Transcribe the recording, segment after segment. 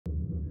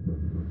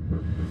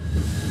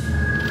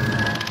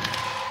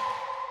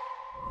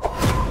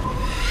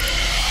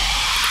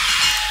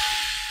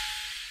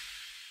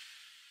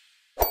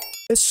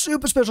A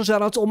super special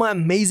shout out to all my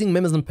amazing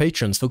members and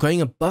patrons for going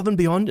above and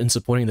beyond in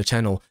supporting the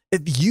channel.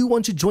 If you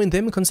want to join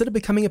them, consider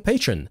becoming a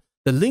patron.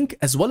 The link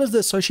as well as the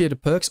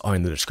associated perks are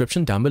in the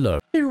description down below.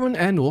 Hey everyone,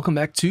 and welcome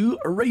back to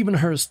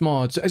Ravenhearst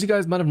Mod. So as you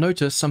guys might have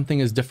noticed, something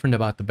is different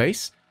about the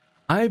base.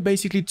 I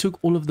basically took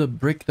all of the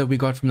brick that we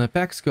got from the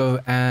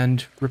Paxco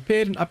and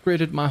repaired and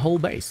upgraded my whole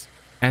base.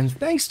 And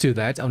thanks to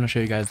that, I want to show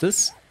you guys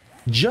this.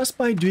 Just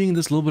by doing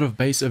this little bit of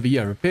base over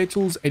here, repair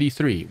tools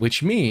 83,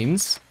 which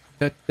means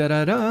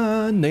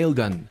nail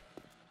gun.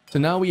 So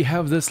now we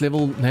have this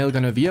level nail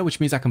gun over here, which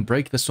means I can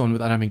break this one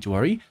without having to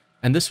worry.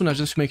 And this one I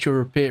just make sure to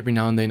repair every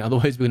now and then,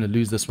 otherwise we're going to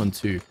lose this one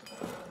too.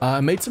 I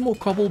made some more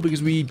cobble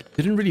because we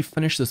didn't really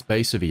finish this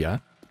base over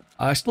here.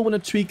 I still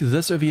want to tweak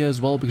this over here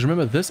as well, because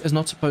remember, this is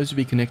not supposed to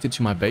be connected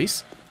to my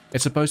base.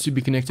 It's supposed to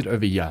be connected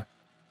over here.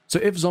 So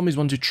if zombies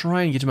want to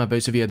try and get to my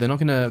base over here, they're not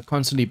going to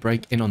constantly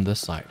break in on this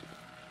side.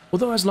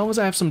 Although as long as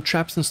I have some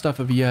traps and stuff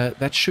over here,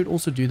 that should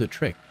also do the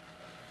trick.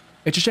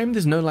 It's a shame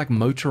there's no like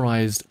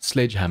motorized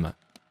sledgehammer.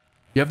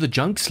 You have the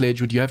junk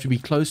sledge, which you have to be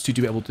close to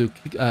be able to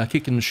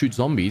kick and shoot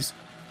zombies.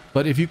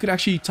 But if you could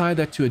actually tie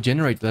that to a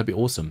generator, that'd be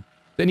awesome.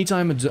 So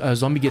anytime a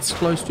zombie gets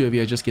close to over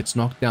here, just gets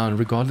knocked down,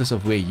 regardless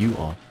of where you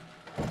are.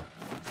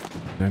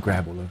 I'm gonna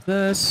grab all of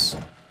this.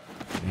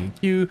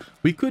 Thank you.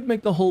 We could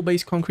make the whole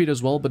base concrete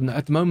as well, but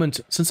at the moment,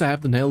 since I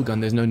have the nail gun,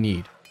 there's no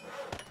need.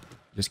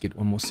 Just get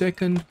one more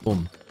second.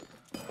 Boom.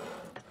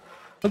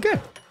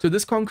 Okay, so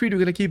this concrete, we're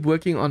going to keep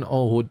working on our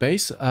horde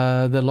base.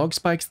 The log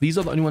spikes, these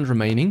are the only ones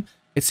remaining.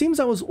 It seems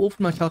I was off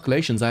my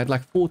calculations. I had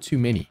like 4 too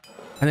many.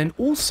 And then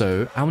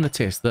also, I want to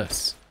test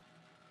this.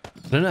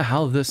 I don't know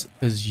how this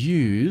is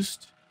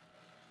used.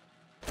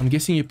 I'm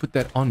guessing you put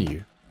that on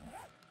you.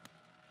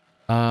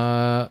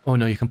 Oh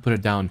no, you can put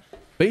it down.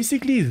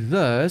 Basically,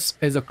 this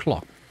is a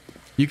clock.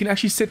 You can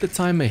actually set the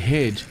time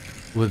ahead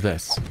with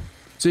this.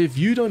 So if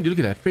you don't, look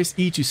at that, press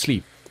E to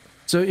sleep.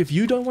 So if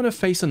you don't want to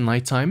face a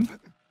nighttime,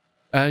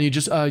 and you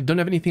just don't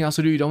have anything else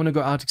to do, you don't want to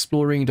go out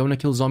exploring, don't want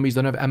to kill zombies,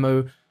 don't have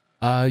ammo,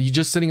 you're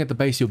just sitting at the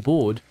base, you're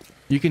bored,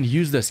 you can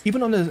use this.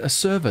 Even on a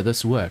server,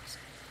 this works.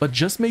 But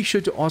just make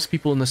sure to ask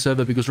people on the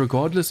server, because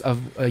regardless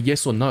of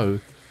yes or no,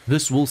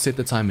 this will set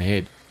the time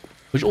ahead.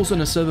 Which also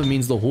on a server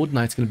means the horde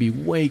night's going to be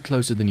way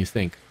closer than you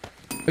think.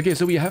 Okay,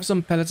 so we have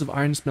some pellets of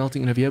iron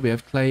smelting in over here, we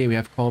have clay, we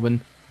have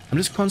carbon. I'm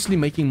just constantly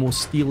making more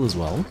steel as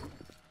well.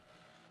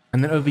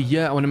 And then over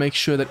here, I want to make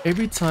sure that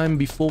every time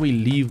before we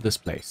leave this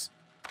place,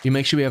 we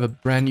make sure we have a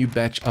brand new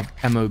batch of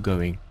ammo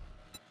going.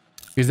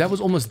 Because that was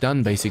almost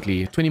done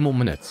basically, 20 more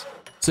minutes.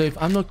 So if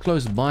I'm not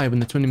close by when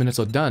the 20 minutes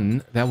are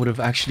done, that would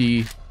have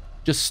actually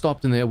just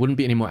stopped and there wouldn't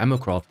be any more ammo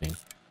crafting.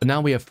 But now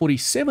we have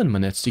 47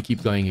 minutes to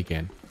keep going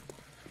again.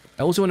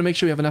 I also want to make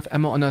sure we have enough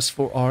ammo on us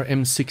for our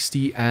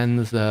M60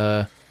 and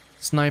the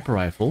sniper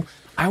rifle.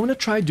 I want to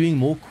try doing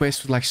more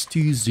quests with like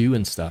Stu Zoo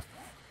and stuff.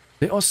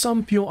 There are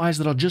some POIs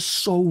that are just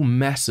so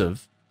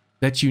massive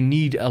that you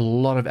need a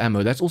lot of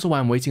ammo. That's also why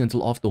I'm waiting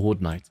until after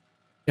horde night.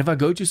 If I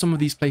go to some of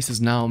these places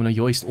now, I'm going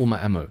to waste all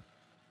my ammo.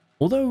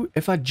 Although,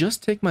 if I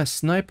just take my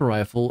sniper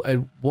rifle,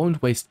 it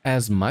won't waste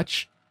as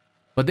much.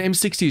 But the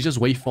M60 is just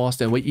way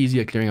faster and way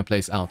easier clearing a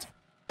place out.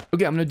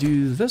 Okay, I'm going to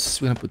do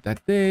this. We're going to put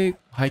that there.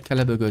 High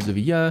caliber goes over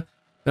here.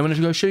 Then I'm going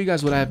to go show you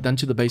guys what I have done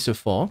to the base so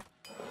far.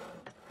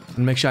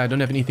 And make sure I don't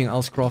have anything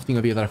else crafting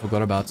over here that I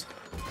forgot about.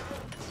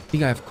 I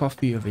think I have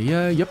coffee over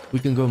here. Yep, we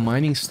can go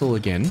mining still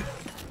again.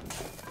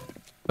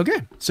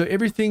 Okay, so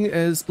everything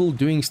is still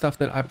doing stuff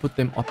that I put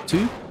them up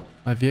to.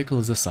 My vehicle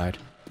is this side.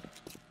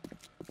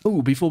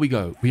 Oh, before we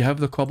go, we have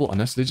the cobble on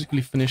us. Let's just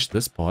quickly finish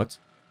this part.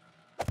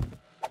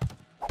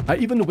 I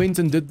even went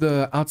and did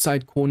the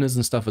outside corners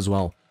and stuff as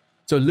well.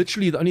 So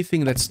literally the only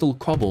thing that's still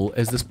cobble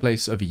is this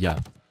place over here.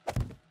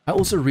 I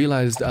also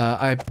realized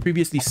I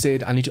previously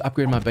said I need to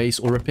upgrade my base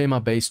or repair my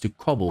base to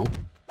cobble,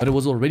 but it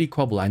was already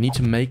cobble. I need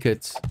to make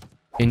it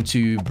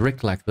into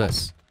brick like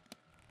this.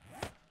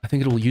 I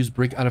think it'll use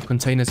brick out of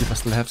containers if I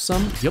still have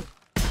some. Yep.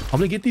 I'm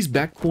going to get these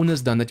back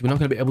corners done that we're not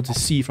going to be able to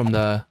see from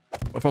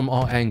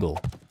our angle.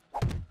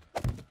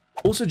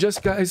 Also,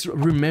 just guys,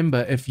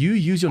 remember, if you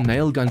use your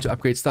nail gun to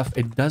upgrade stuff,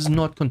 it does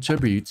not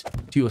contribute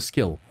to your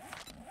skill.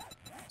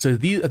 So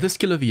this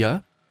skill over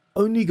here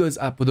only goes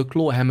up with a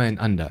claw hammer and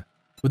under.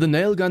 With the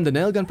nail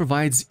gun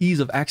provides ease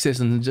of access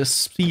and just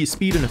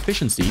speed and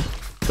efficiency.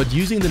 But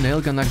using the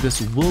nail gun like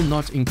this will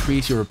not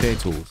increase your repair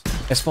tools,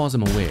 as far as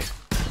I'm aware.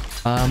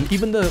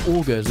 Even the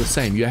auger is the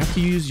same. You have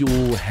to use your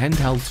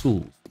handheld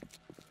tools.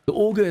 The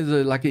auger is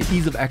like an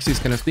ease of access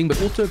kind of thing,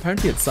 but also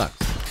apparently it sucks.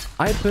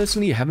 I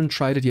personally haven't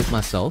tried it yet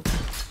myself,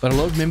 but a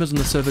lot of members on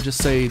the server just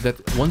say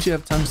that once you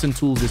have tungsten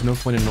tools, there's no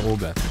point in an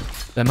auger.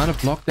 The amount of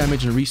block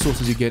damage and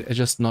resources you get is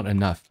just not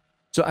enough.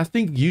 So I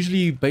think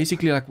usually,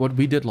 basically like what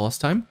we did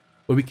last time,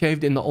 where we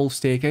caved in the old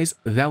staircase,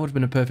 that would have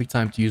been a perfect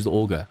time to use the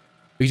auger.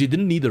 Because you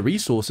didn't need the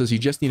resources, you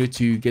just needed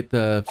to get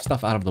the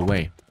stuff out of the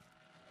way.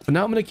 For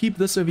now, I'm going to keep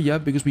this over here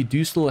because we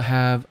do still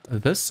have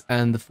this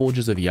and the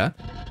forges over here.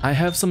 I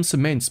have some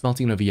cement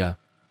smelting over here.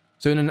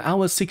 So in an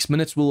hour, 6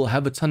 minutes, we'll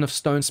have a ton of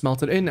stone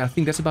smelted in. I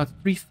think that's about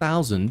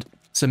 3,000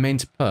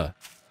 cement per.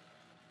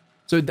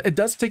 So it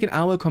does take an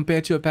hour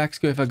compared to a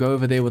Paxco if I go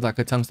over there with like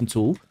a tungsten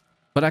tool.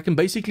 But I can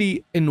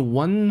basically, in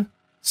one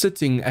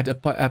sitting at a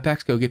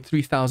Paxco, get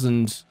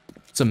 3,000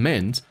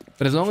 cement.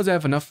 But as long as I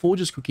have enough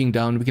forges cooking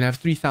down, we can have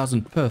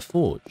 3,000 per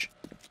forge.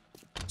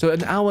 So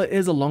an hour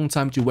is a long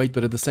time to wait,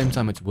 but at the same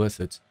time, it's worth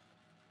it.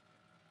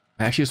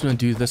 I actually just want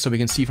to do this so we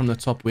can see from the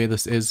top where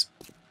this is.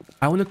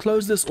 I want to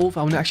close this off.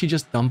 I want to actually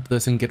just dump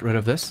this and get rid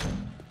of this.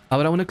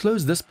 But I want to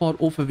close this part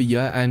off over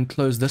here and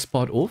close this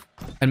part off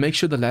and make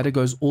sure the ladder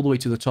goes all the way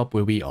to the top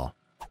where we are.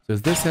 So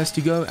this has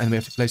to go and we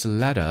have to place a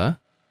ladder.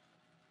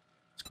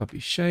 Let's copy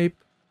shape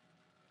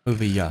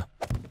over here.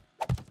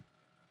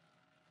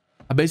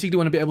 I basically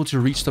want to be able to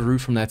reach the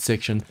roof from that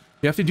section.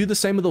 We have to do the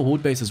same with the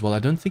horde base as well. I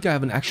don't think I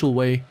have an actual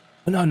way.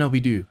 Oh, no, we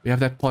do. We have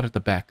that part at the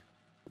back.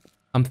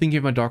 I'm thinking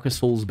of my Darkest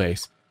Falls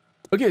base.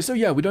 Okay, so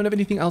yeah, we don't have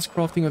anything else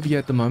crafting over here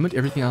at the moment.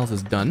 Everything else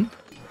is done.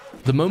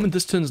 The moment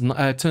this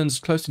turns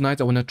close to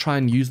night, I want to try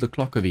and use the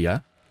clock over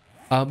here.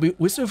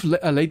 We're sort of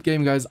a late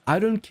game, guys. I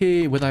don't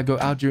care whether I go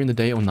out during the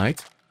day or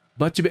night.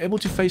 But to be able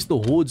to face the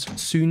hordes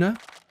sooner,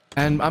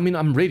 and I mean,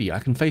 I'm ready. I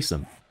can face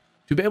them.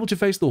 To be able to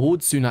face the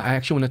hordes sooner, I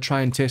actually want to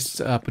try and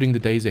test putting the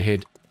days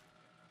ahead.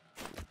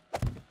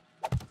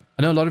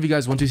 I know a lot of you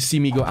guys want to see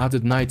me go out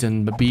at night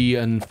and be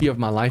in fear of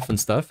my life and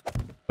stuff.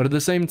 But at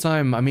the same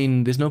time, I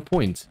mean, there's no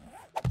point.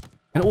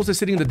 And also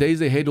setting the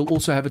days ahead will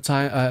also have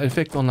a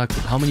effect on like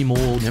how many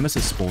more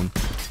nemesis spawn.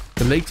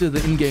 The later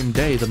the in-game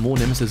day, the more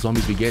nemesis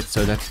zombies we get.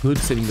 So that's good,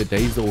 setting the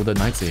days or the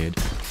nights ahead.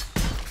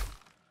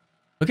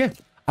 Okay,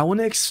 I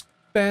want to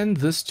expand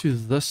this to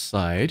this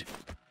side.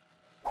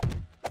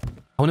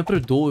 I want to put a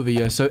door over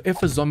here. So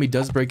if a zombie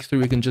does break through,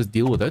 we can just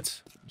deal with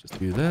it. Just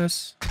do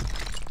this.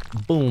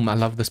 Boom, I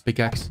love this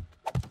pickaxe.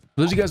 For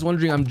those of you guys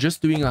wondering, I'm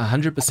just doing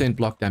 100%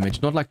 block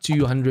damage. Not like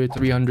 200,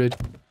 300.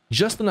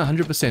 Just on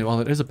 100%.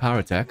 Well, it is a power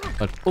attack,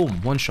 but boom,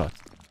 one shot.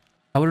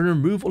 I want to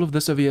remove all of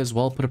this over here as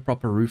well, put a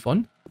proper roof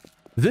on.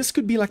 This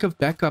could be like a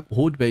backup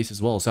horde base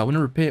as well, so I want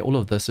to repair all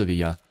of this over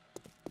here.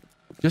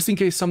 Just in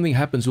case something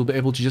happens, we'll be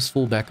able to just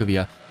fall back over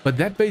here. But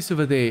that base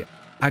over there,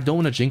 I don't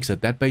want to jinx it.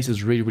 That base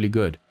is really, really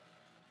good.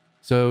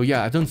 So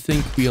yeah, I don't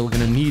think we're going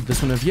to need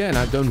this one over here, and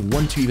I don't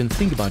want to even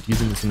think about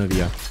using this one over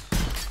here.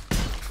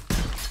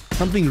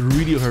 Something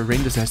really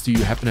horrendous has to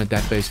happen at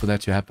that base for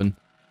that to happen.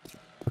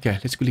 Okay,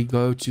 let's quickly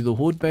go to the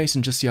horde base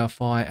and just see how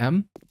far I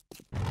am.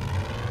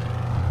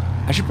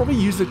 I should probably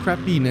use the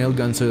crappy nail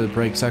gun so it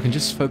breaks, so I can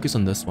just focus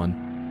on this one.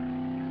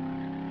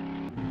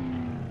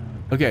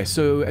 Okay,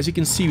 so as you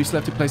can see, we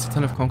still have to place a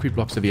ton of concrete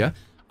blocks over here.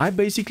 I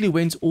basically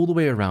went all the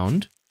way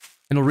around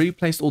and already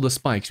placed all the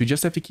spikes. We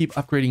just have to keep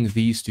upgrading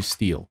these to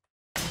steel.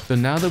 So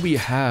now that we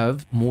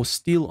have more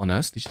steel on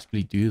us, let's just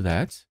really do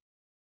that.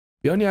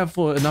 We only have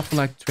enough for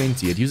like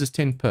 20. It uses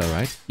 10 per,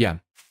 right? Yeah.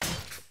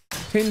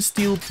 10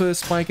 steel per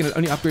spike and it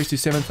only upgrades to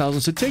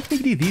 7,000. So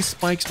technically these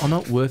spikes are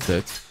not worth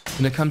it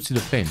when it comes to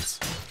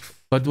defense.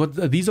 But what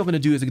these are going to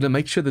do is they're going to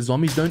make sure the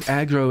zombies don't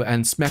aggro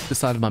and smack the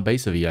side of my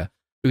base over here.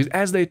 Because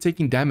as they're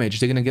taking damage,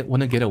 they're going to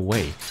want to get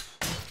away.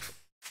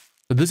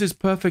 So this is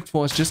perfect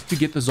for us just to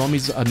get the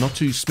zombies not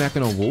to smack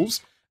on our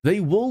walls. They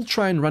will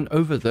try and run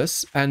over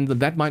this and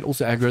that might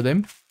also aggro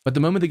them. But the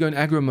moment they go in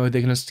aggro mode,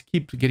 they're going to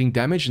keep getting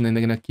damage and then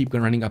they're going to keep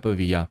running up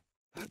over here.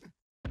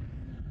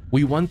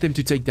 We want them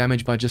to take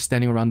damage by just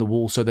standing around the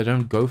wall so they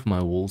don't go for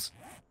my walls.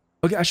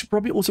 Okay, I should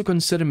probably also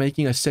consider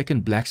making a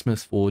second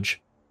blacksmith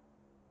forge.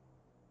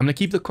 I'm going to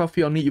keep the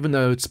coffee on me even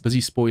though it's busy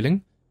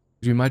spoiling.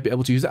 We might be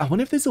able to use it. I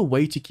wonder if there's a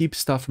way to keep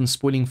stuff from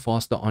spoiling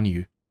faster on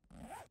you.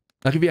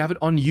 Like if you have it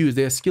on you, is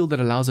there a skill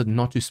that allows it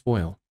not to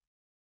spoil?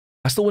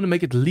 I still want to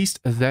make at least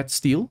that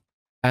steel.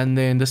 And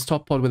then this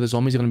top part where the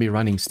zombies are going to be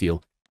running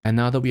steel. And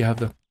now that we have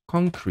the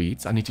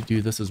concrete, I need to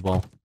do this as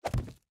well.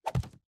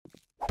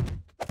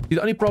 The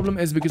only problem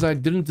is because I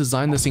didn't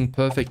design this thing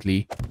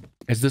perfectly,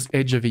 as this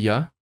edge over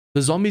here.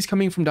 The zombies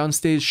coming from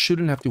downstairs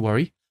shouldn't have to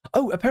worry.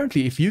 Oh,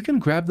 apparently, if you can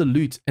grab the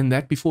loot and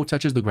that before it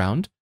touches the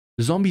ground,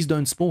 the zombies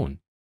don't spawn.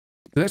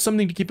 So that's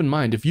something to keep in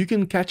mind. If you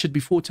can catch it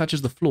before it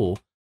touches the floor,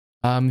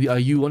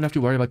 you won't have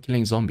to worry about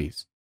killing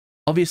zombies.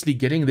 Obviously,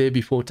 getting there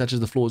before it touches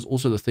the floor is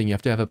also the thing. You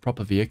have to have a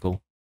proper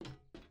vehicle.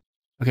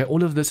 Okay,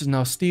 all of this is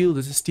now steel.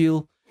 This is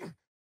steel.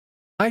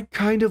 I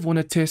kind of want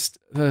to test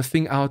the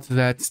thing out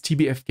that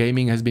TBF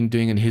Gaming has been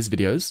doing in his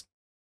videos.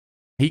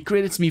 He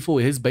credits me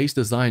for his base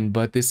design,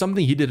 but there's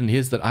something he did in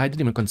his that I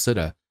didn't even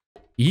consider.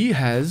 He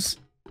has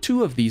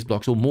 2 of these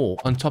blocks or more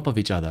on top of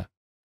each other,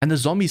 and the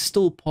zombies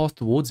still pass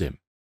towards him.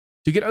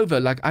 To get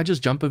over, like I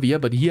just jump over here,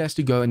 but he has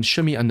to go and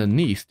shimmy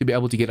underneath to be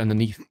able to get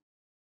underneath.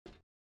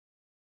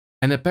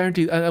 And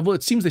apparently, well,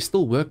 it seems they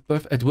still work.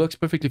 It works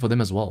perfectly for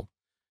them as well.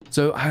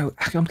 So I'm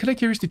kind of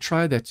curious to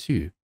try that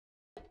too.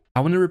 I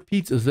want to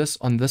repeat this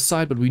on this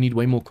side, but we need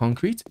way more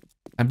concrete.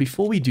 And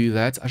before we do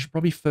that, I should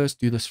probably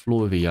first do this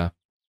floor over here.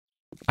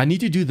 I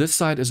need to do this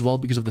side as well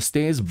because of the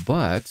stairs,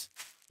 but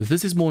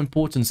this is more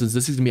important since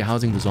this is going to be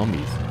housing the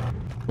zombies.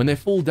 When they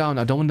fall down,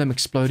 I don't want them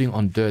exploding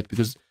on dirt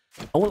because,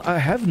 well, I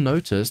have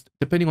noticed,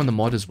 depending on the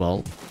mod as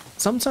well,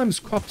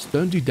 sometimes cops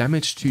don't do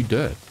damage to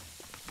dirt.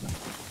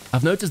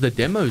 I've noticed the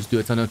demos do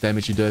a ton of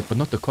damage to dirt, but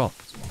not the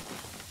cops.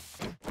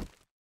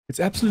 It's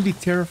absolutely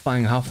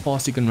terrifying how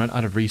fast you can run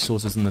out of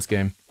resources in this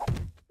game.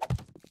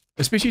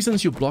 Especially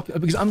since you block,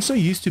 because I'm so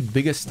used to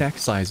bigger stack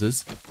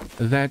sizes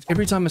that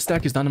every time a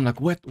stack is done, I'm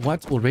like,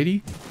 what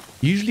already?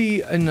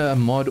 Usually in a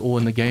mod or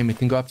in the game, it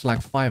can go up to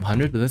like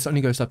 500, but this only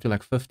goes up to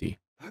like 50.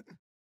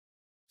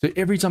 So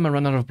every time I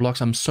run out of blocks,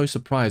 I'm so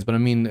surprised, but I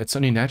mean, it's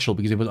only natural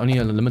because it was only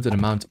a limited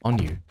amount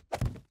on you.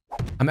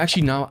 I'm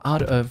actually now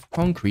out of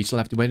concrete, so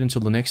I'll have to wait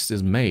until the next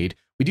is made.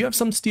 We do have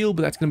some steel,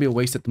 but that's going to be a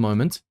waste at the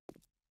moment.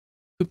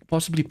 Could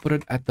possibly put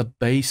it at the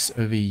base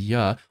over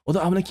here, although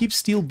I'm going to keep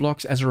steel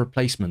blocks as a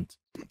replacement.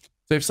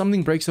 So if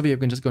something breaks over here, you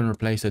can just go and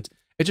replace it.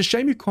 It's a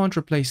shame you can't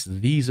replace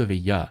these over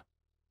here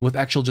with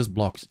actual just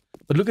blocks.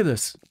 But look at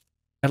this.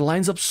 It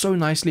lines up so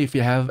nicely if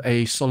you have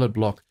a solid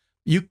block.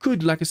 You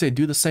could, like I said,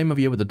 do the same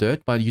over here with the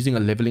dirt by using a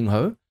leveling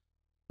hoe.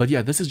 But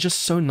yeah, this is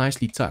just so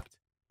nicely tucked.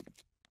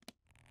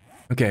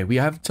 Okay, we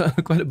have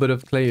quite a bit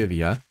of clay over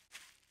here.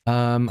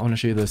 I want to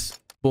show you this.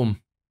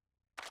 Boom.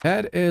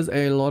 That is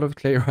a lot of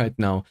clay right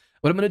now.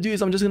 What I'm going to do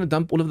is I'm just going to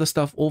dump all of the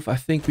stuff off. I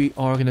think we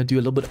are going to do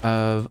a little bit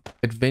of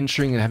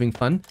adventuring and having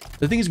fun.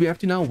 The thing is we have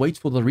to now wait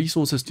for the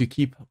resources to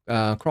keep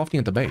crafting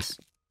at the base.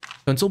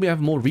 So until we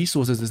have more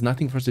resources, there's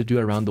nothing for us to do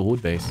around the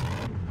horde base.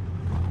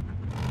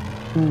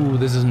 Ooh,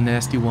 this is a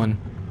nasty one.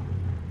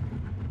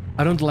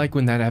 I don't like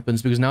when that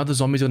happens because now the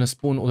zombies are going to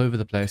spawn all over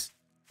the place.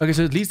 Okay,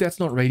 so at least that's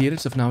not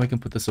radiated, so now we can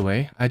put this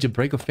away. I had to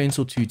break a fence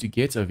or two to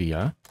get over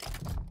here.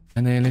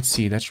 And then let's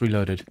see, that's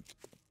reloaded.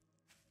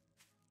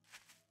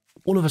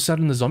 All of a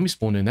sudden the zombie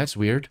spawned in, that's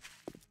weird.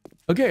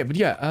 Okay, but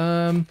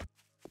yeah,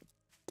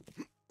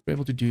 we're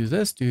able to do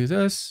this.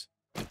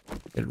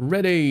 Get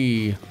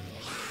ready.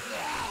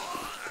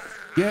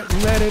 Get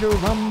ready to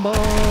rumble.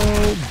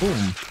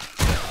 Boom.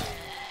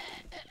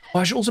 Oh,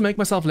 I should also make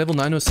myself level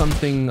 9 or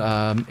something,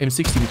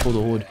 M60 before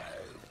the horde.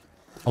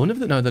 I wonder if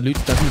the, no, the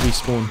loot doesn't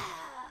respawn.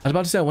 I was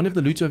about to say, I wonder if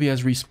the loot over here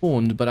has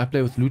respawned, but I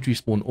play with loot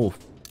respawn off.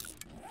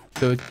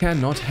 So it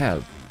cannot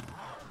have.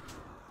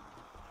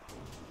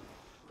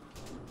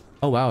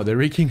 Oh wow, they're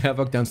wreaking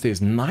havoc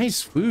downstairs.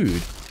 Nice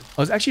food.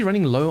 I was actually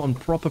running low on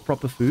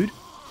proper food.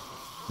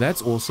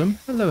 That's awesome.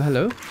 Hello,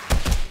 hello.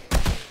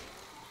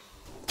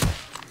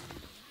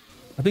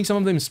 I think some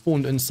of them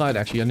spawned inside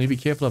actually. I need to be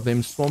careful of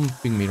them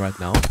swamping me right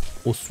now.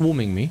 Or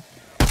swarming me.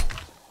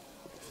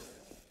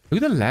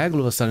 Look at the lag all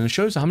of a sudden. It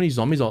shows how many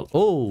zombies are...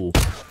 Oh!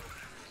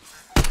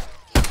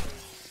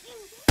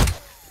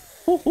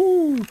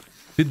 Woohoo!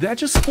 Did that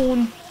just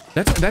spawn?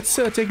 That's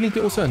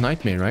technically also a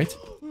nightmare, right?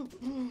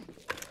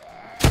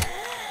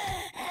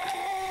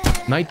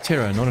 Night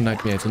terror, not a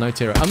nightmare. It's a night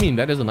terror. I mean,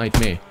 that is a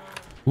nightmare.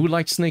 Who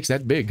likes snakes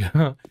that big?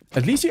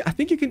 At least I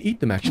think you can eat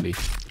them, actually.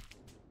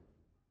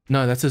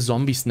 No, that's a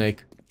zombie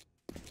snake.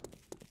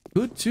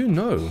 Good to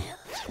know.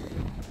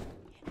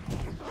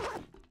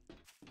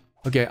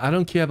 Okay, I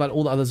don't care about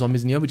all the other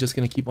zombies in here. We're just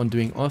going to keep on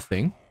doing our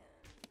thing.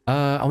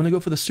 I want to go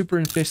for the super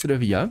infested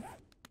over here.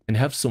 And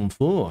have some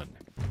fun.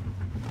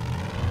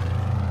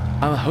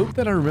 I hope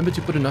that I remember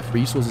to put enough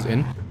resources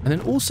in. And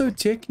then also,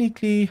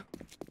 technically...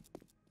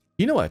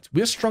 You know what?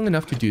 We're strong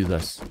enough to do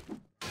this.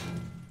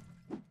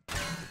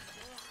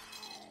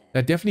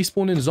 That definitely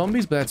spawned in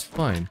zombies, but that's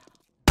fine.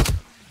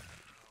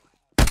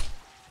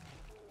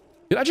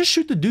 Did I just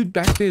shoot the dude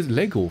back there's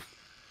leg off?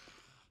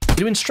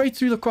 He went straight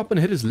through the crop and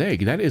hit his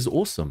leg. That is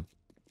awesome.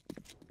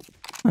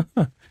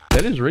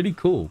 That is really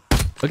cool.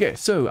 Okay,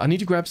 so I need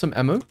to grab some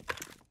ammo.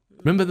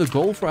 Remember, the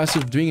goal for us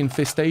of doing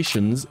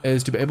infestations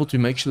is to be able to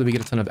make sure that we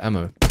get a ton of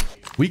ammo.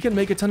 We can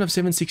make a ton of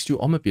 7.62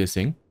 armor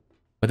piercing.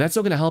 But that's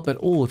not going to help at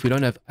all if we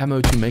don't have ammo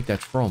to make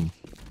that from.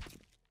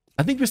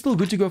 I think we're still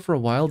good to go for a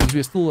while because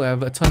we still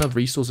have a ton of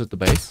resources at the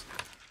base.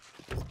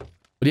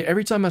 But yeah,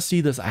 every time I see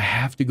this, I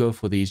have to go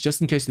for these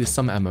just in case there's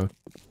some ammo.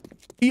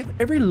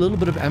 Every little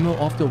bit of ammo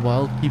after a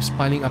while keeps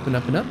piling up and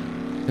up and up.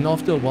 And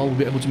after a while, we'll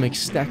be able to make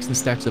stacks and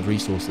stacks of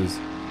resources.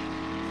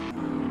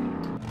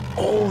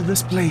 Oh,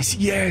 this place,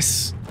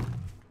 yes!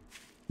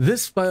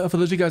 This, for those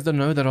of you guys that don't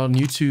know, that are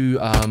new to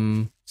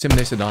 7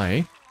 Days to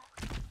Die,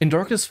 in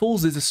Darkness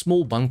Falls, there's a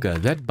small bunker.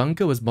 That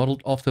bunker was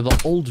modeled after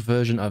the old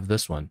version of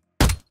this one.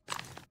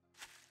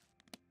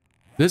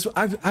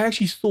 I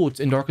actually thought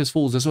in Darkness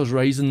Falls this was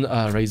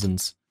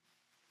raisins.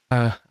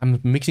 I'm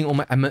mixing all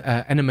my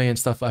anime and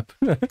stuff up.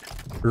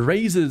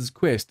 Razor's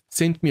Quest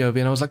sent me over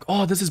and I was like,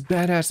 oh, this is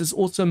badass, this is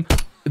awesome.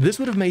 This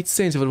would have made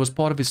sense if it was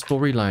part of his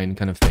storyline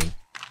kind of thing.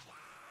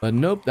 But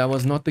nope, that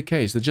was not the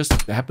case. It just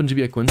happened to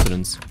be a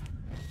coincidence.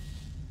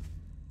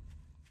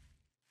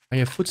 I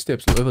have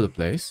footsteps all over the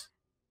place.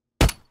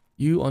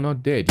 You are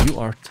not dead. You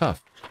are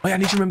tough. Oh yeah, I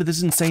need to remember this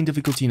is insane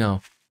difficulty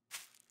now.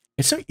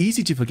 It's so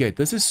easy to forget.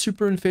 This is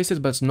super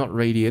infested, but it's not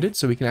radiated,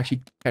 so we can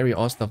actually carry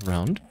our stuff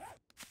around.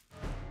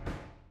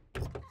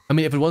 I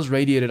mean, if it was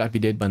radiated, I'd be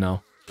dead by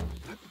now.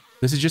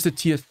 This is just a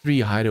tier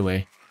 3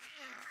 hideaway.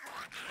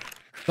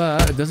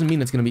 But it doesn't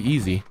mean it's going to be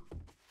easy.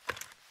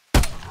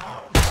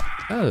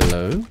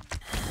 Hello.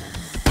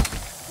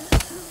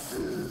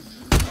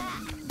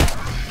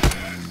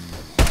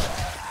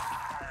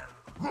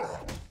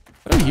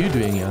 What are you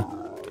doing here?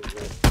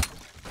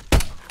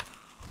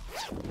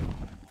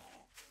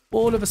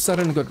 all of a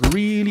sudden it got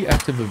really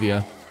active over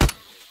here.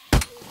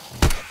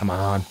 Come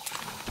on.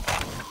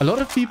 A lot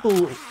of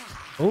people...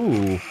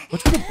 Oh,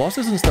 what's with the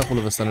bosses and stuff all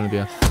of a sudden over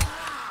here?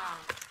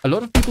 A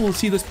lot of people will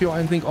see this POI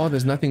and think, oh,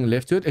 there's nothing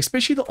left to it.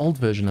 Especially the old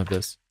version of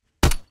this.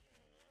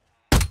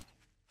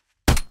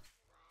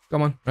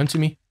 Come on, run to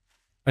me.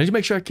 I need to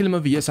make sure I kill him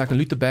over here so I can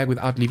loot the bag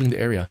without leaving the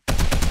area.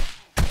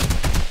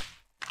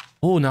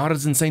 Oh, now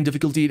it's insane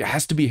difficulty. It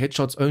has to be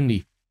headshots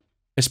only.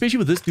 Especially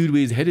with this dude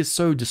where his head is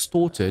so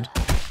distorted.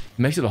 It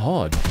makes it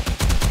hard.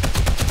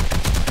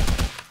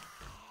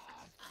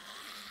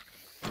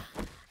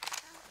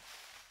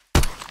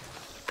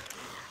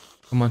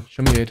 Come on,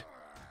 show me your head.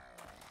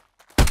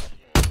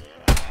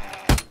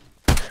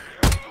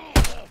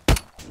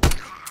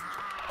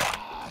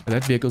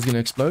 That vehicle's gonna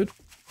explode.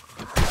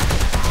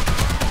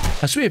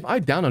 I swear, if I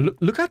down him,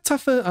 look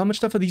how much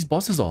tougher these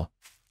bosses are.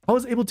 I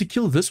was able to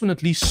kill this one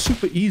at least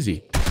super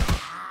easy.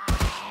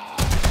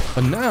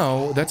 But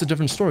now, that's a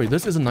different story.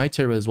 This is a night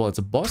terror as well. It's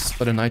a boss,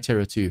 but a night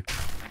terror too.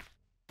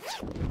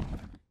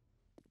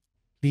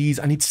 Please,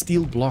 I need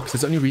steel blocks.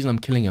 That's the only reason I'm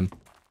killing him.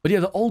 But yeah,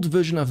 the old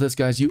version of this,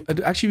 guys, it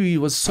actually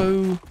was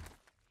so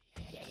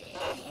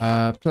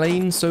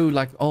plain, so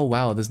like, oh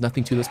wow, there's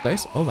nothing to this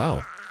place. Oh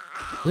wow.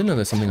 I didn't know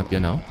there's something up here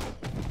now.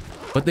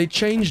 But they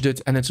changed it,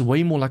 and it's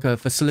way more like a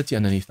facility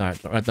underneath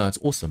that right now. It's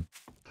awesome.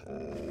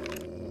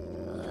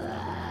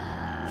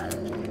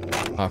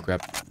 Oh,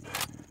 crap.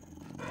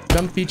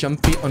 Jumpy,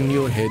 jumpy on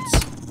your heads.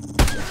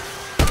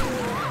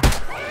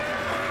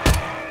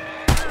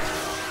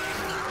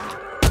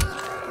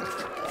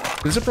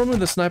 There's a problem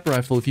with the sniper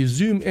rifle. If you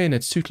zoom in,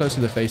 it's too close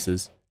to the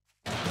faces.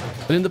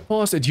 But in the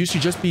past, it used to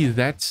just be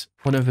that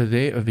one over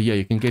there, over here.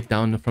 You can get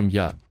down from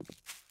here.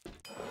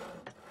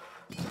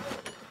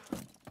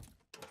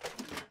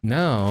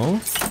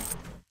 Now,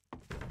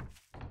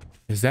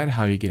 is that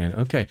how you get in?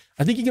 Okay.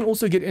 I think you can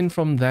also get in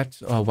from that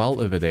well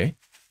over there.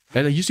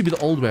 That used to be the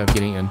old way of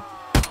getting in.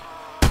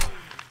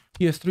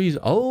 PS3s.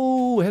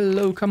 Oh,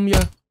 hello. Come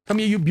here. Come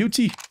here, you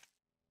beauty.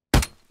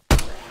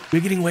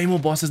 We're getting way more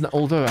bosses now.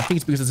 Although, I think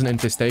it's because it's an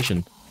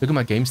infestation. Look at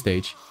my game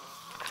stage.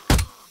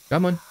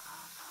 Come on.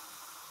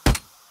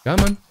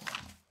 Come on.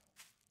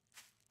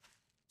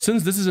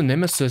 Since this is a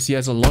nemesis, he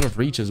has a lot of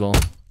reach as well.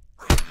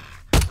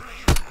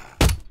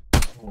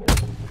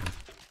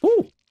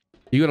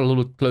 You got a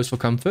little close for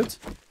comfort.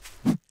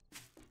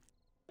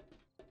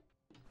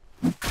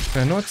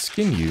 Cannot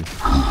skin you.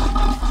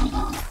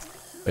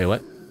 Wait,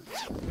 what?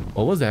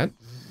 What was that?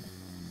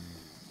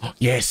 Oh,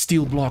 yes,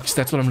 steel blocks.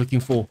 That's what I'm looking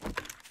for.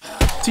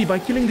 See, by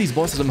killing these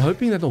bosses, I'm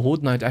hoping that the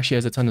Horde Knight actually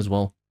has a ton as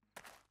well.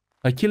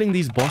 By killing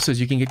these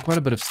bosses, you can get quite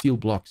a bit of steel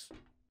blocks.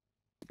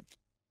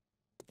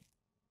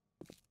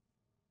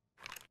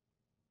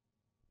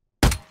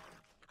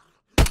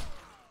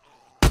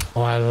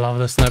 Oh, I love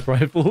the sniper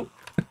rifle.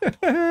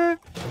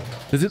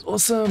 This is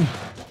awesome.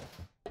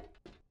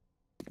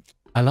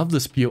 I love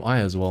this POI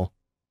as well.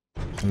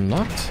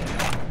 Unlocked.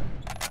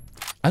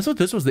 I thought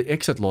this was the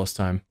exit last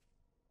time.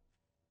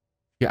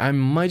 Yeah, I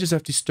might just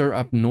have to stir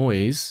up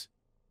noise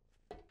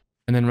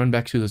and then run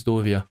back to this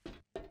door here.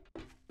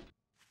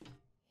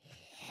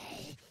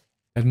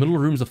 That middle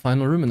room's the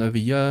final room, and over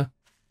here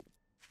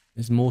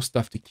there's more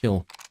stuff to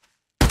kill.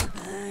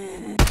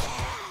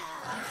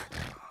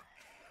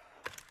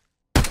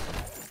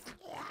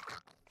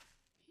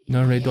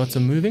 No red dots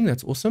are moving.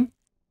 That's awesome.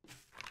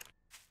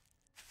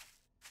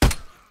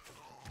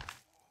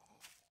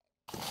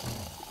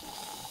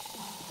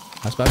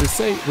 I was about to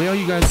say, where are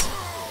you guys?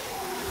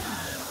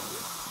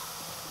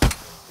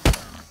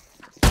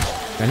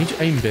 I need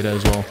to aim better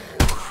as well.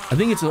 I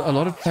think it's a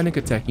lot of panic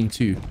attacking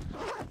too.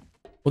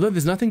 Although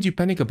there's nothing to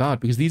panic about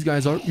because these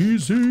guys are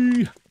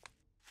easy.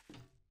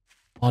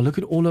 Oh, look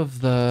at all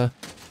of the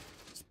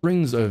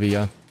springs over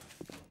here.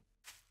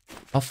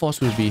 How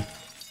fast would it be?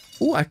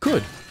 Oh, I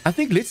could. I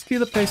think let's clear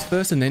the place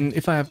first, and then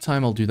if I have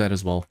time, I'll do that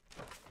as well.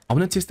 I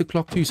want to test the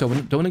clock too, so I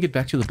don't want to get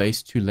back to the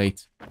base too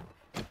late.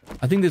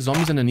 I think there's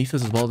zombies underneath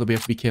us as well that we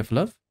have to be careful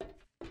of.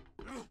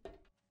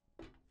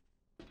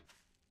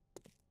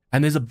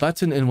 And there's a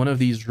button in one of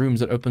these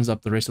rooms that opens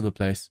up the rest of the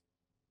place.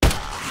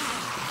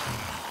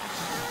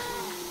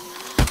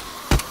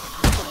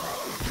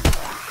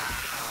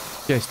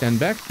 Okay,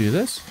 stand back, do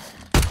this.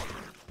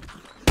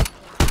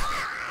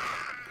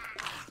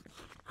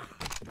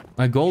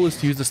 My goal is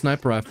to use the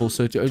sniper rifle,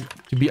 so to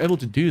be able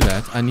to do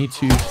that, I need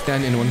to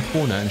stand in one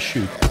corner and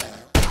shoot.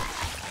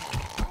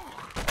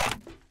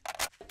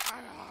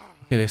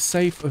 Okay, there's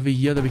safe over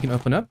here that we can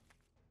open up.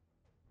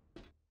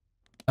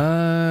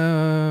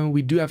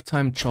 We do have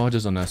time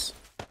charges on us.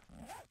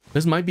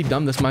 This might be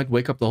dumb, this might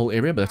wake up the whole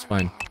area, but that's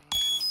fine.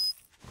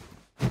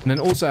 And then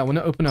also, I want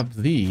to open up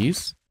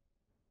these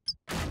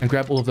and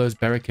grab all of those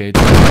barricades.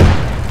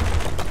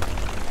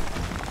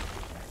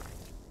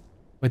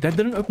 Wait, that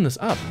didn't open this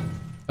up.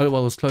 Oh,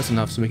 well, it's close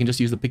enough, so we can just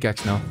use the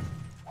pickaxe now.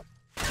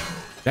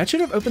 That should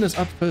have opened us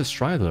up first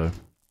try, though.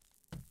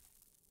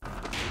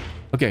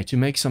 Okay, to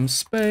make some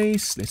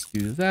space, let's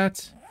do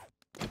that.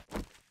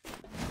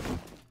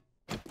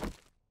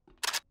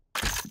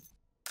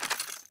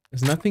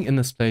 There's nothing in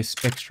this place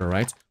extra,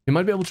 right? We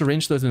might be able to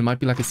wrench those and there might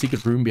be like a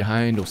secret room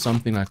behind or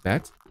something like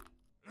that.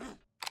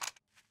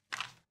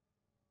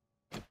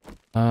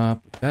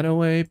 Put that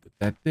away, put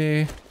that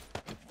there.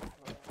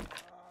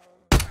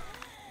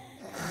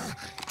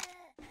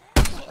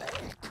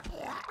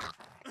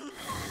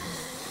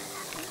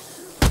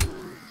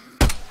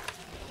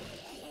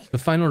 The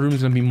final room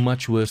is going to be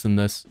much worse than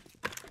this.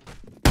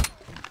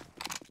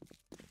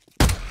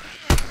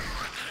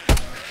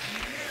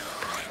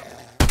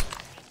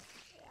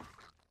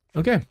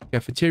 Okay,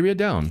 cafeteria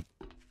down.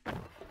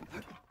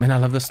 Man, I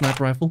love the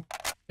sniper rifle.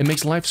 It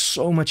makes life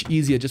so much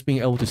easier just being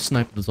able to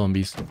snipe the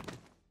zombies.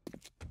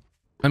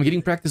 I'm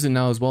getting practice in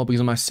now as well because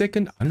on my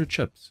second 100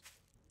 chips.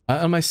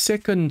 On my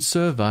second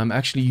server, I'm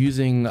actually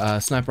using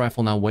sniper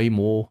rifle now way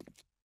more.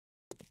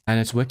 And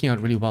it's working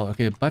out really well.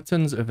 Okay,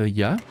 buttons over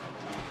here.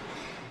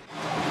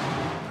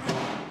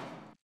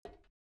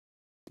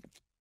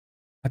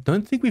 I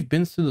don't think we've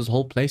been through this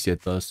whole place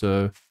yet though,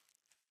 so...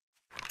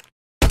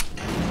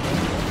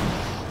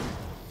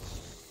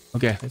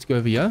 Okay, let's go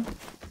over here.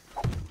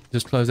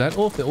 Just close that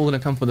off. They're all going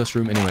to come for this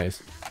room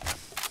anyways.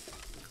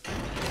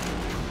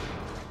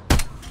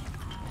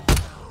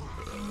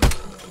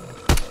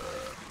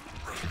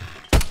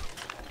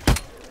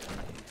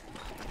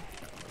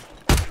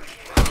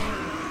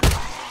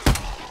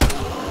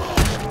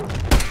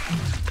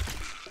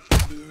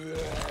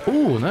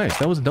 Oh, nice.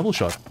 That was a double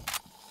shot.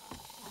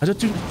 I just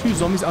took two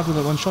zombies out with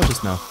that one shot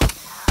just now.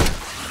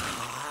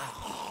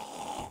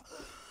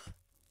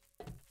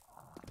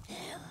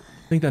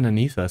 I think they're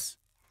underneath us.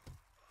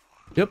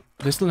 Yep,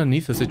 they're still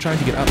underneath us. They're trying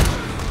to get up.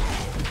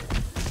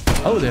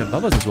 Oh, they're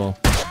above us as well.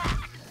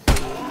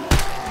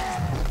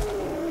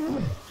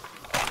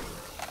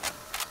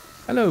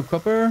 Hello,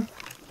 Copper.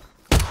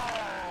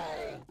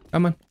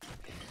 Come on.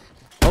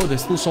 Oh,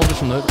 there's still soldiers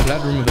from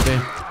that room over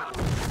there.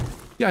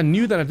 Yeah, I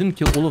knew that I didn't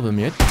kill all of them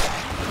yet.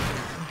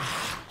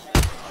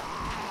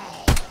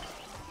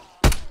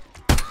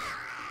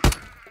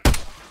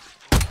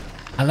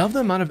 I love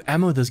the amount of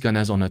ammo this gun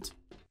has on it.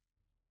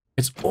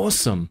 It's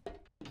awesome.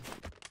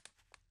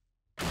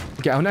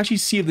 Okay, I want to actually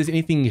see if there's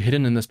anything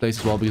hidden in this place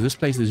as well, because this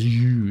place is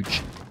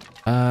huge.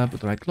 Put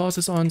the right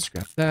glasses on,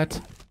 scrap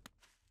that.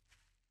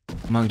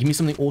 Come on, give me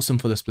something awesome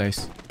for this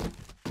place.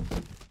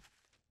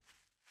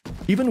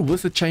 Even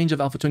with the change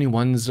of Alpha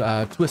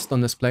 21's twist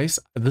on this place,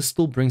 this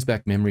still brings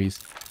back memories.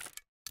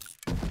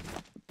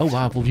 Oh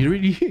wow, well you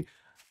really...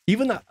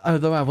 Even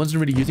though I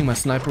wasn't really using my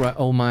sniper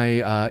or my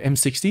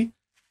M60,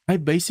 I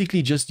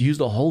basically just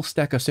used a whole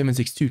stack of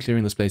 7.62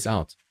 clearing this place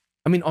out.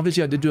 I mean,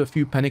 obviously I did do a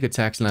few panic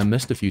attacks and I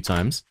missed a few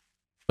times.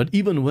 But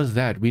even with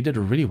that, we did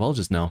really well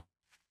just now.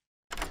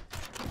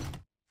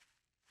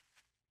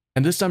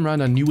 And this time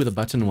around, I knew where the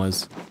button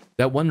was.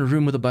 That one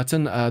room with a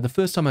button, the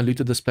first time I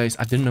looted this place,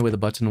 I didn't know where the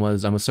button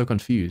was. I was so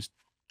confused.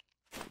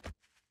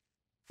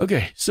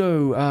 Okay,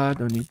 so,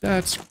 don't need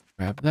that.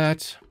 Grab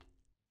that.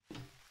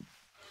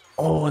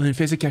 Oh, and then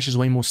Infested Cache is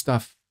way more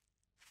stuff.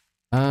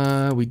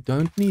 We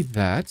don't need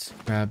that.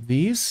 Grab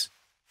these.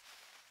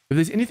 If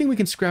there's anything we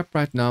can scrap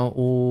right now,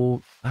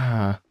 or...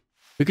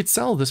 we could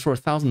sell this for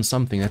 1,000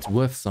 something. That's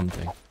worth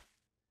something.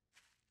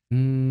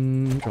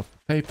 Drop the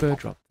paper,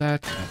 drop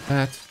that, drop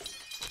that.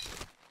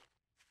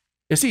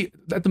 You see,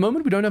 at the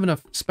moment we don't have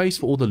enough space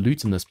for all the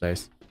loot in this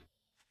place.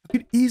 I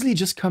could easily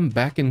just come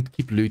back and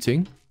keep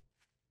looting.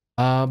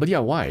 But yeah,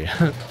 why?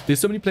 There's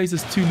so many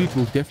places to loot.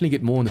 We'll definitely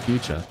get more in the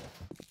future.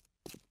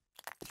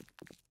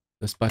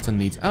 This button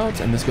leads out,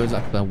 and this goes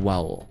up the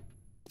well.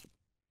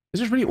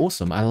 This is really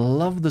awesome. I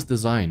love this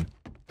design.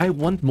 I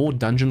want more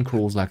dungeon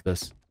crawls like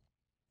this.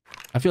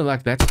 I feel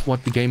like that's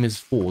what the game is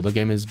for. The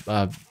game is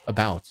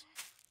about.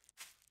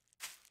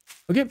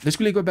 Okay, let's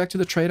really go back to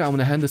the trader. I want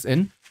to hand this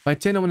in. By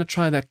 10, I want to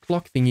try that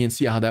clock thingy and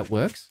see how that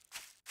works.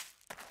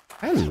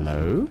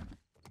 Hello.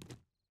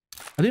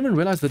 I didn't even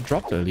realize that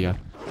dropped earlier.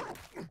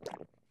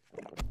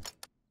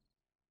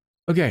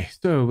 Okay,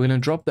 so we're going to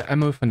drop the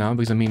ammo for now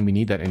because, I mean, we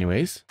need that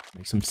anyways.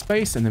 Make some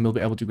space and then we'll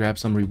be able to grab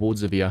some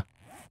rewards over here.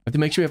 I have to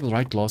make sure we have the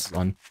right glasses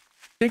on.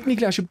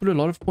 Technically, I should put a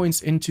lot of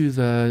points into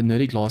the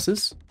nerdy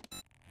glasses.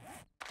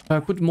 If I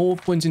put more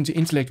points into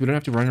intellect, we don't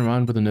have to run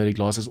around with the nerdy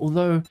glasses.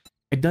 Although,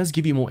 it does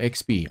give you more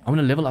XP. I want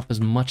to level up as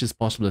much as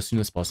possible as soon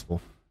as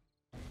possible.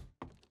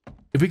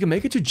 If we can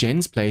make it to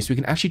Jen's place, we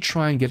can actually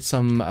try and get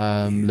some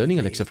learning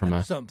elixir from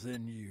her.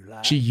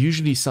 She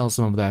usually sells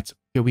some of that.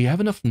 Okay, we have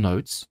enough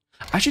notes.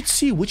 I should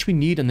see which we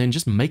need and then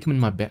just make them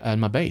in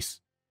my base.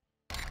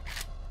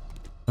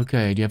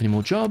 Okay, do you have any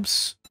more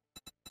jobs?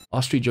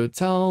 Ostrich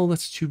Hotel,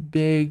 that's too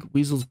big.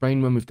 Weasel's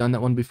Brainworm, we've done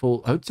that one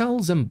before. Hotel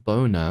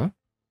Zambona.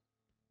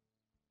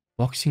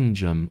 Boxing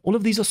Gym. All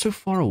of these are so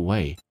far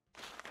away.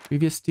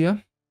 Previous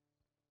tier.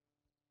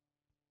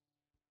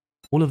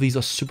 All of these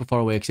are super far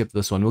away except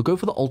this one. We'll go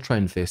for the Ultra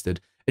Infested.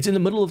 It's in the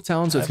middle of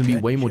town, so it's going to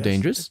be way more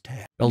dangerous.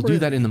 I'll do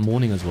that in the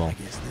morning as well.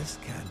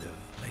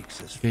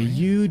 Okay,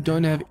 you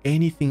don't have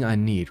anything I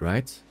need,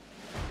 right?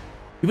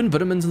 Even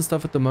vitamins and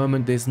stuff at the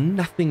moment, there's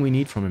nothing we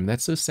need from him.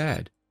 That's so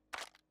sad.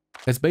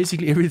 That's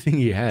basically everything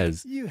he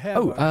has.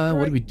 Oh,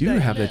 what do we do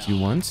have that you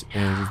want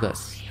is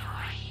this.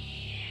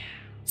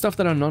 Stuff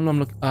that I know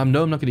I'm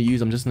not going to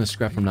use. I'm just going to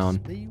scrap from now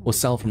on. Or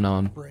sell from now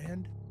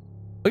on.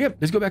 Okay,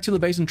 let's go back to the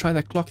base and try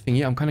that clock thing.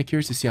 Yeah, I'm kind of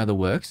curious to see how that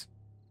works.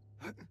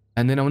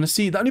 And then I want to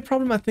see... The only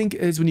problem I think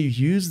is when you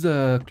use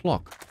the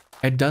clock,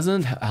 it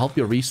doesn't help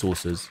your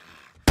resources.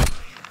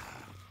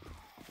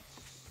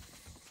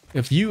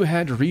 If you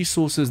had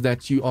resources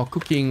that you are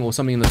cooking or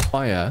something in the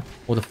fire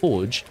or the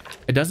forge,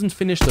 it doesn't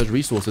finish those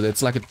resources.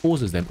 It's like it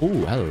pauses them. Oh,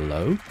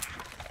 hello.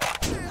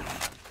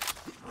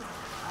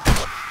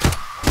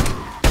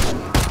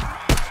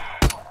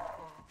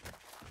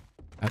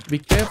 Have to be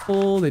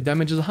careful. Their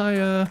damage is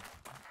higher.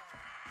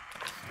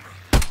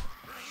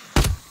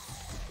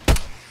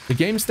 The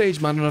game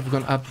stage might not have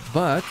gone up,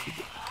 but...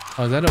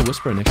 Oh, is that a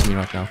whisperer next to me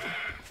right now?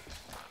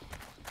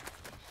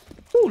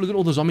 Oh, look at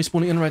all the zombies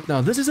spawning in right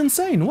now. This is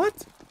insane.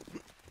 What?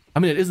 I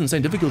mean, it is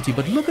insane difficulty,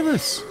 but look at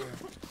this.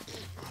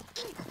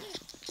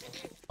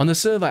 On the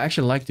server, I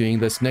actually like doing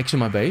this next to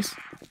my base.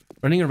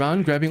 Running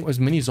around, grabbing as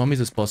many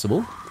zombies as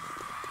possible.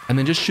 And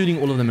then just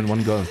shooting all of them in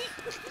one go.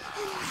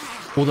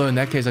 Although in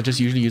that case, I just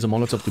usually use a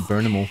Molotov to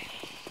burn them all.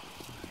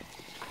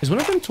 Is one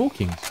of them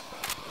talking?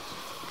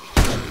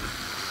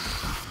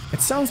 It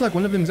sounds like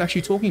one of them is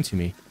actually talking to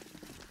me.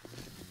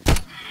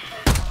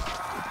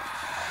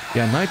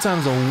 Yeah, night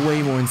times are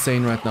way more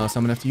insane right now, so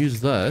I'm gonna have to use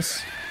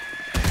this.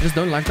 I just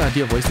don't like the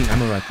idea of wasting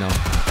ammo right now.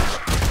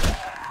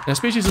 And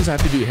especially since I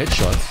have to do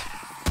headshots.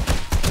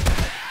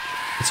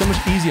 It's so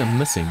much easier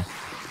missing.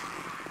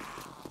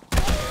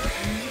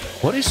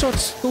 Body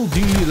shots still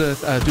do a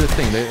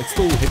thing. It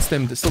still hits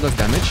them, it still does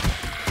damage.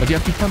 But you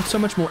have to pump so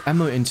much more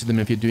ammo into them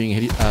if you're doing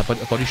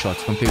body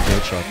shots compared to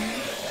headshot.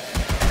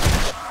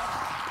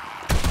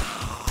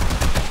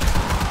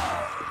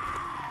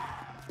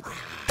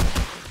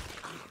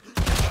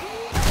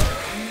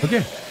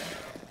 Okay.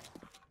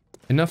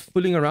 Enough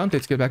fooling around.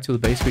 Let's get back to the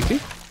base quickly.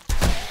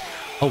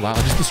 Oh wow,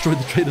 I just destroyed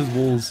the trader's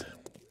walls.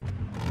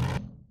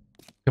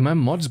 Okay, my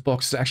mods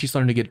box is actually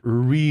starting to get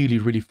really,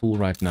 really full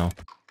right now.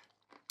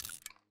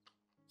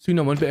 Soon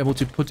I won't be able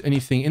to put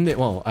anything in there.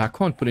 Well, I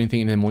can't put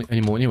anything in there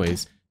anymore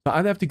anyways. So I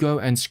either have to go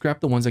and scrap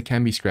the ones that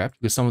can be scrapped,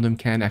 because some of them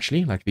can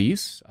actually, like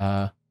these.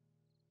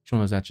 Which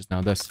one was that just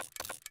now? This.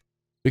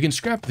 We can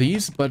scrap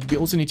these, but we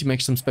also need to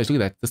make some space.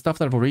 Look at that. The stuff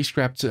that I've already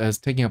scrapped is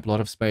taking up a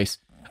lot of space.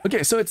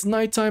 Okay, so it's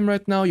nighttime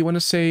right now. You want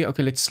to say,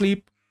 okay, let's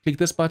sleep. Click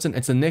this button.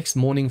 It's the next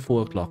morning,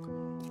 4 o'clock.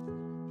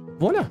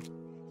 Voila.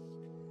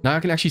 Now I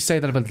can actually say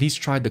that I've at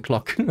least tried the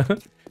clock.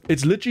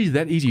 It's literally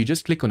that easy. You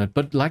just click on it.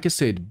 But like I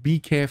said, be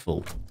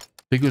careful.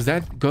 Because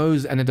that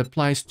goes and it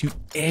applies to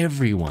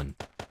everyone.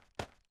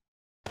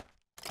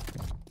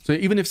 So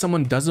even if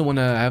someone doesn't want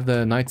to have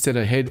the night set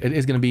ahead, it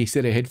is going to be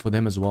set ahead for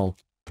them as well.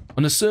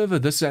 On a server,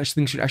 this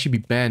thing should actually be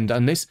banned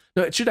unless...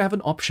 No, it should have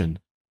an option.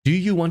 Do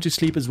you want to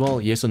sleep as well?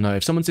 Yes or no?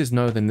 If someone says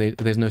no, then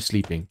there's no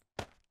sleeping.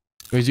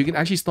 Whereas you can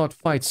actually start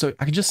fights. So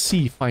I can just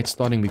see fights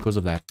starting because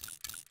of that.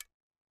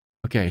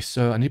 Okay,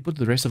 so I need to put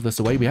the rest of this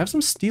away. We have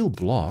some steel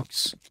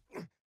blocks.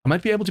 I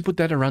might be able to put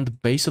that around the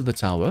base of the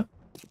tower.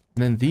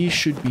 And then these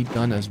should be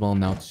done as well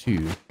now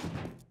too.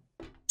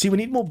 See, we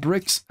need more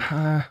bricks.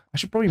 I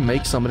should probably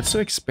make some, but it's so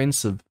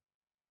expensive.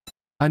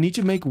 I need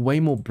to make way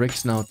more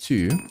bricks now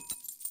too.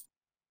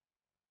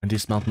 And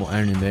just smelt more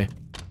iron in there.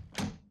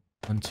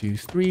 1, 2,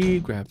 3.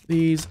 Grab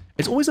these.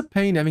 It's always a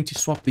pain having to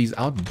swap these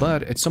out,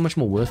 but it's so much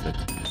more worth it.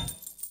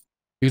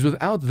 Because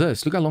without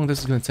this, look how long this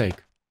is going to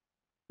take.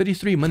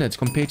 33 minutes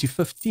compared to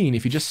 15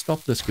 if you just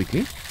stop this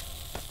quickly.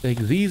 Take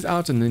these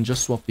out and then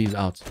just swap these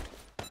out.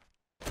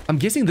 I'm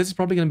guessing this is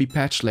probably going to be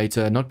patched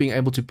later, not being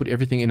able to put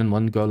everything in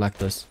one go like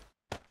this.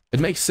 It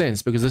makes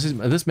sense because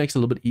this makes it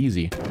a little bit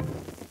easy.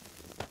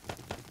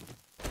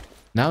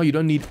 Now you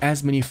don't need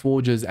as many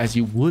forges as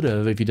you would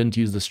have if you didn't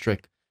use this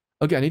trick.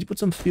 Okay, I need to put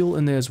some fuel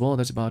in there as well.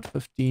 That's about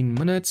 15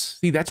 minutes.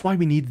 See, that's why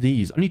we need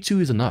these. Only 2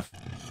 is enough.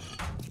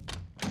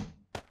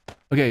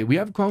 Okay, we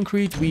have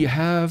concrete. We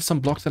have some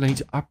blocks that I need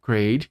to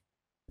upgrade.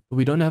 But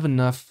we don't have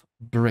enough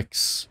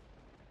bricks.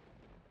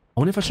 I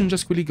wonder if I shouldn't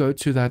just quickly go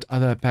to that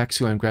other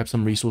Paxio and grab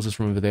some resources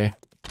from over there.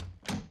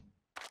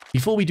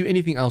 Before we do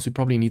anything else, we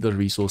probably need the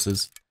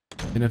resources.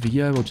 Then over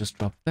here, we'll just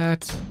drop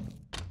that.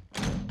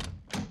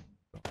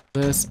 Drop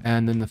this.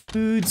 And then the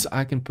foods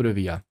I can put over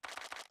here.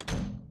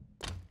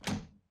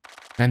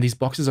 And these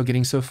boxes are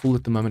getting so full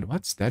at the moment.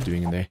 What's that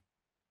doing in there?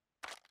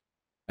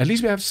 At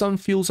least we have some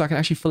fuel so I can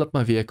actually fill up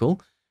my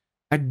vehicle.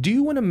 I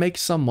do want to make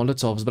some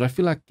Molotovs, but I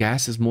feel like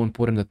gas is more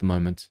important at the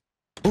moment.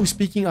 Oh,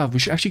 speaking of, we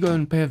should actually go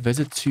and pay a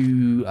visit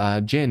to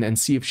Jen and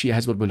see if she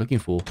has what we're looking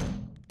for.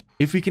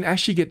 If we can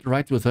actually get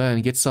right with her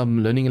and get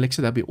some learning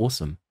elixir, that'd be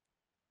awesome.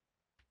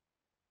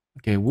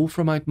 Okay,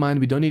 Wolframite mine.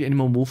 We don't need any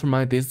more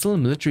Wolframite. There's still a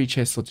military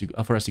chest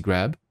for us to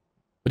grab.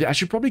 But I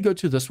should probably go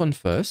to this one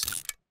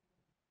first.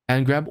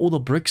 And grab all the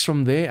bricks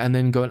from there and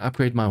then go and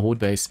upgrade my horde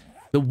base.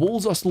 The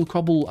walls are still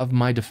cobble of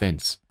my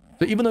defense.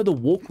 So even though the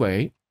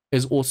walkway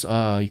is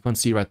also... you can't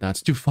see right now.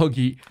 It's too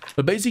foggy.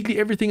 But basically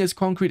everything is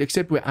concrete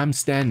except where I'm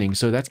standing.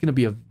 So that's going to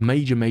be a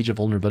major, major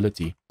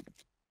vulnerability.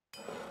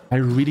 I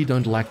really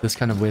don't like this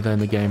kind of weather in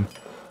the game.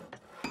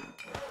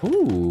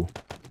 Ooh.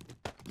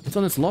 It's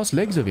on its last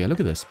legs over here. Look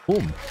at this.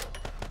 Boom.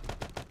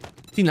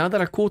 See, now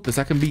that I caught this,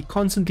 I can be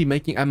constantly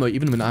making ammo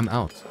even when I'm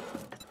out.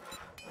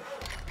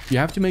 You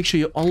have to make sure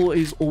you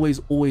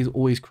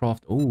always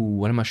craft. Oh,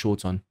 what am I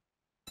short on?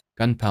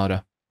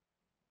 Gunpowder.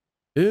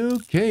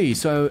 Okay,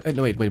 so...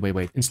 no,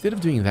 wait. Instead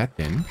of doing that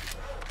then,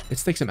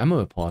 let's take some ammo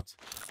apart.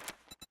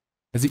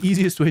 That's the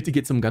easiest way to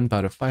get some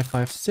gunpowder.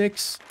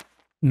 5.56.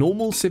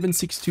 Normal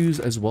 7.62s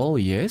as well,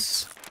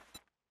 yes.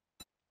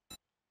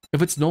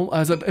 If it's normal,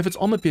 if it's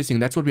armor piercing,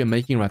 that's what we're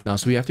making right now.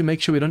 So we have to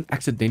make sure we don't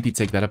accidentally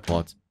take that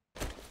apart.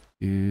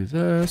 Do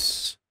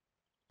this.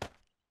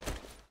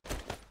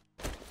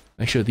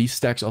 Make sure these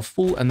stacks are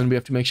full, and then we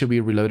have to make sure we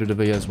reload it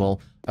over here as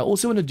well. I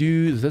also want to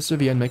do this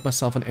over here and make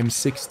myself an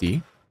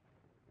M60.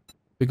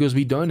 Because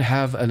we don't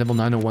have a level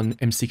 901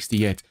 M60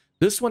 yet.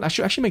 This one, I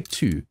should actually make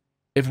 2.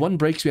 If one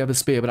breaks, we have a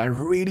spare, but I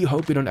really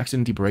hope we don't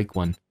accidentally break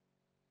one.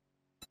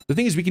 The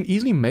thing is, we can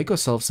easily make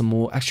ourselves some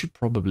more. I should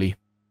probably...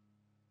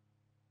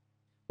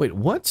 Wait,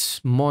 what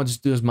mods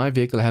does my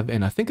vehicle have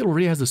in? I think it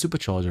already has the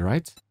supercharger,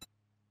 right?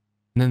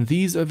 And then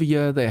these over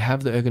here, they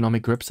have the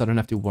ergonomic grips, so I don't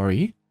have to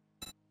worry.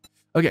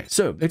 Okay,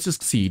 so let's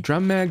just see.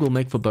 Drum mag will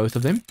make for both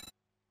of them.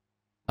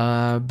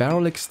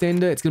 Barrel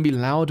extender, it's going to be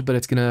loud, but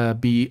it's going to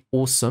be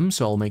awesome,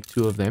 so I'll make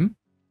 2 of them.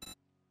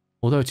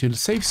 Although, to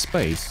save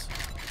space,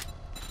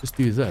 just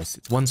do this.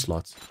 It's 1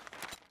 slot.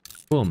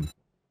 Boom.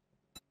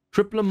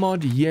 Crippler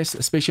mod, yes,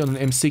 especially on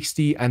an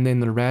M60, and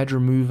then the rad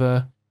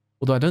remover.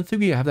 Although I don't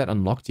think we have that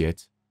unlocked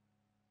yet.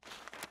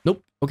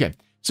 Nope. Okay.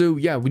 So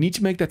yeah, we need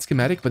to make that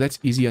schematic, but that's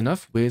easy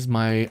enough. Where's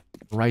my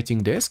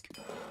writing desk?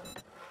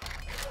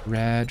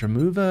 Rad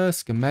remover,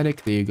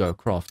 schematic. There you go.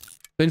 Craft.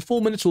 So in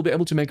 4 minutes, we'll be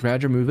able to make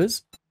rad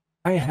removers.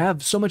 I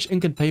have so much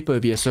ink and paper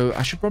over here, so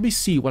I should probably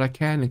see what I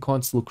can and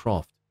can't still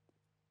craft.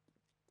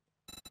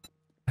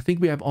 I think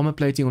we have armor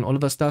plating on all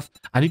of our stuff.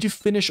 I need to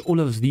finish all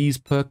of these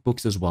perk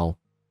books as well.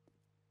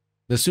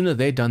 The sooner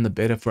they're done, the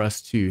better for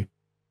us too.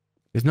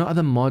 There's no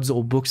other mods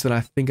or books that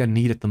I think I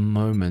need at the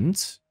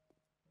moment.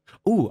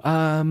 Oh,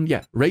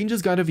 yeah.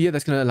 Ranger's Guide over here.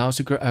 That's going to allow us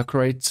to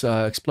create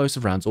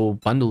explosive rounds or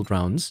bundled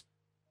rounds.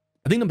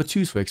 I think number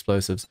 2 is for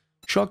explosives.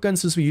 Shotgun,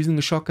 since we're using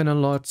the shotgun a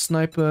lot.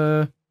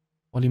 Sniper,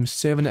 volume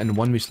 7, and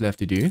 1 we still have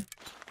to do.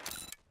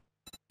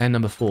 And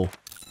number 4.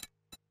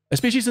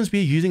 Especially since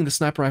we're using the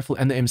sniper rifle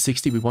and the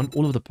M60, we want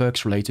all of the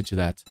perks related to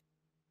that.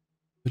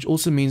 Which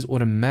also means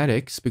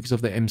automatics because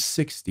of the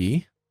M60.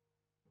 Did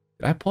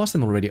I pass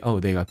them already? Oh,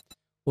 there you go.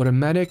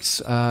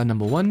 Automatics,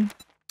 number 1.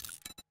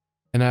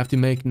 And I have to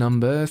make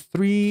number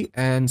 3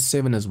 and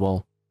 7 as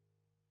well.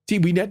 See,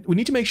 we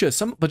need to make sure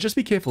but just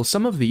be careful.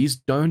 Some of these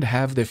don't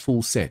have their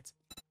full set.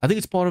 I think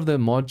it's part of the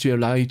mod to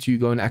allow you to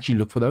go and actually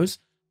look for those.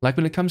 Like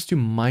when it comes to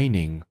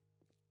mining.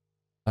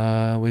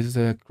 Where's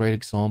a great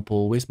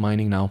example? Where's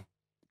mining now?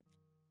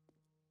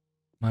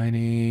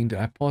 Mining, did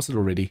I pass it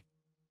already?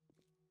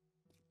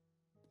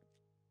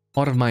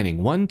 Part of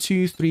mining. 1,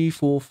 2, 3,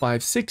 4,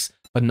 5, 6,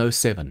 but no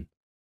 7.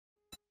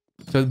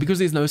 So because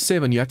there's no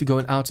 7, you have to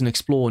go out and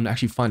explore and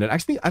actually find it.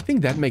 Actually, I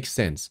think that makes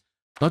sense.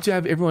 Not to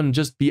have everyone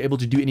just be able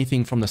to do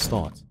anything from the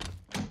start.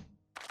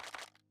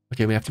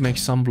 Okay, we have to make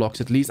some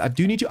blocks at least. I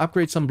do need to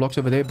upgrade some blocks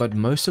over there, but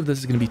most of this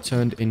is going to be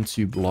turned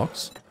into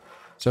blocks.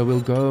 So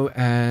we'll go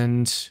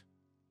and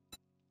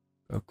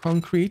go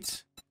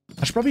concrete.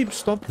 I should probably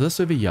stop this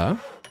over here.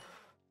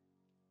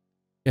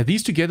 Yeah,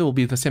 these together will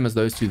be the same as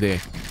those 2 there.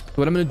 So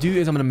what I'm going to do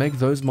is I'm going to make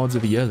those mods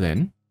over here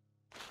then.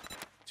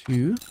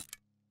 2.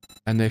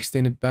 And the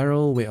extended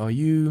barrel, where are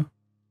you?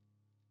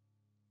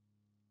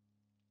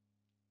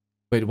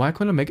 Wait, why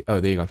can't I make... Oh,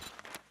 there you go.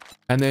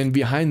 And then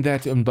behind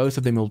that, on both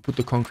of them, we'll put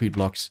the concrete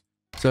blocks.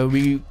 So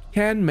we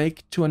can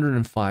make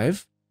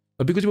 205.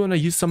 But because we want to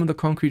use some of the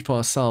concrete for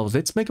ourselves,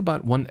 let's make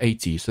about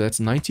 180. So that's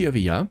 90 over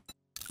here.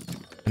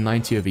 And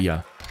 90 over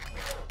here.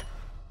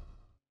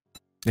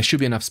 There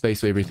should be enough space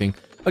for everything.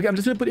 Okay, I'm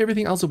just going to put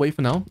everything else away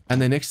for now. And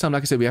then next time,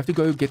 like I said, we have to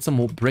go get some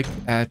more brick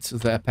at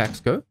the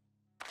Paxco.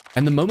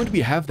 And the moment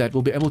we have that,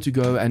 we'll be able to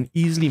go and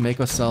easily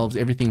make ourselves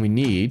everything we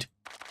need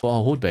for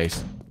our horde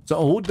base. So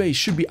our horde base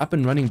should be up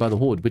and running by the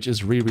horde, which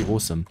is really, really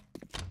awesome.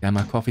 Yeah,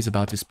 my coffee's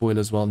about to spoil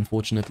as well,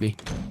 unfortunately.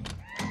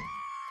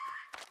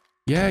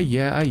 Yeah,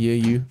 I hear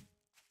you.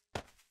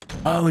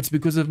 Oh, it's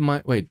because of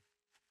my... Wait.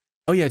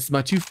 Oh yeah, it's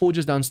my 2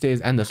 forges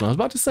downstairs and this one. I was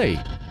about to say,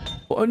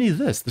 for only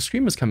this, the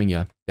screamer's coming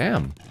here.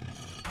 Damn.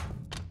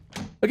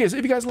 Okay, so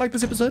if you guys like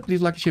this episode,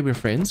 please like and share with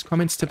your friends.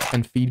 Comments, tips,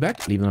 and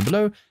feedback, leave them down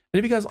below. And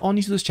if you guys are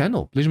new to this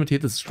channel, please remember to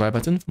hit the subscribe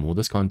button for more of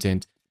this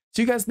content.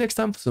 See you guys next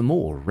time for some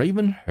more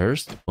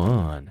Ravenhearst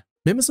fun.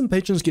 Members and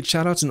patrons get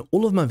shoutouts in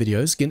all of my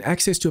videos, get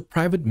access to a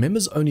private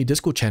members-only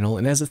Discord channel,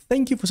 and as a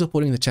thank you for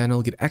supporting the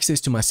channel, get access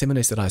to my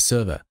 7days that I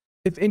server.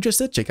 If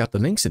interested, check out the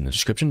links in the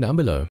description down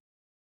below.